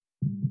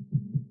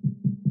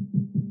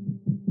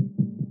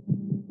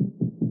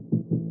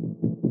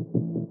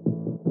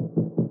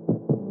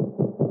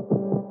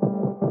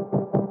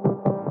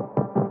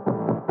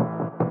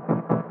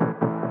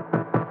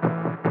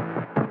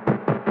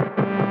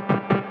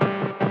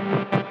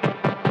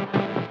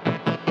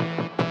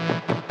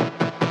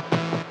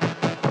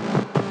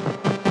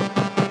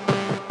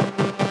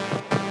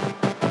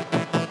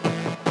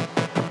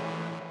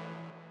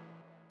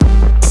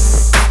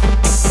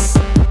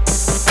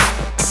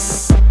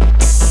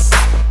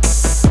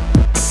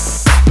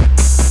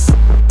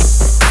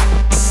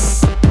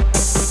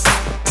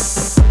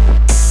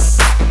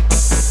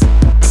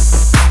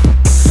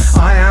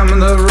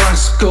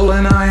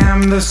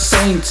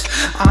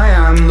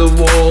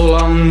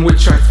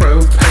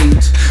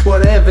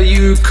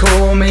whatever you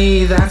call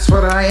me, that's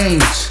what I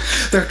ain't.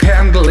 The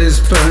candle is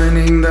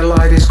burning, the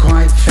light is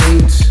quite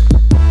faint.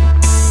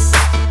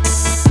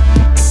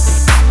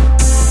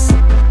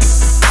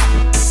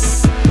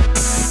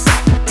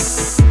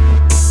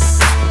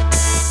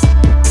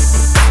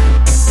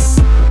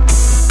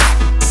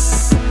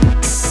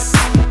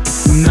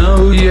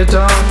 Know your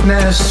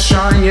darkness,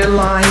 shine your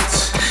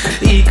light.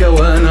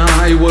 Ego and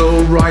I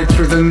will ride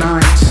through the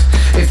night.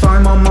 If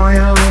I'm on my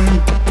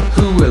own,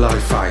 who will I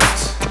fight?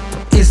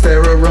 Is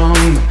there a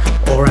wrong,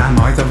 or am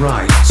I the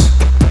right?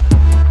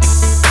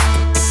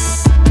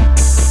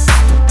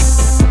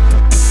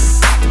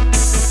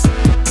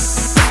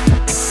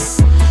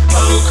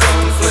 Oh,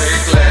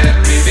 conflict, let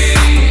me be.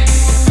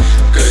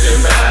 Good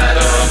and bad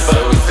are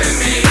both in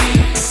me.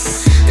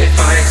 If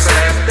I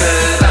accept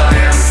that I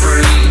am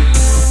free,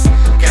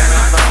 can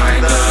I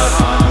find the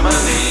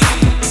harmony?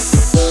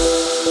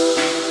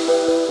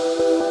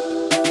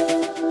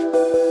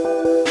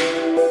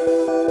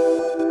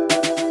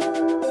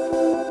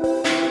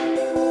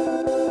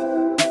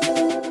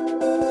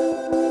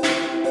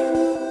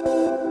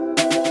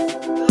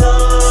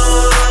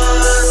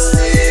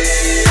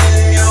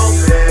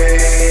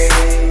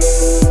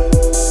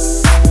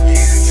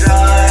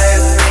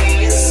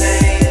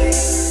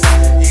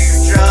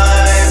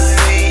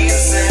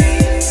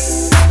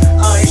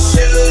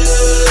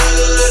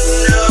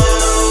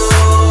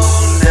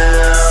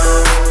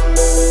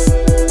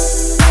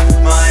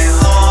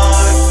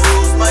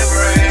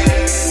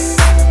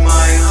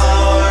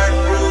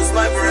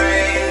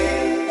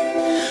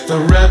 The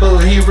rebel,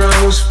 he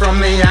rose from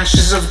the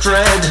ashes of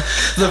dread.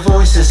 The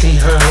voices he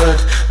heard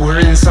were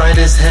inside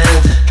his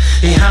head.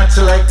 He had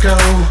to let go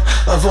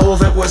of all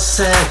that was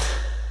said.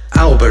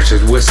 Albert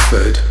had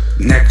whispered,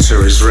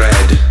 "Nectar is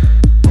red."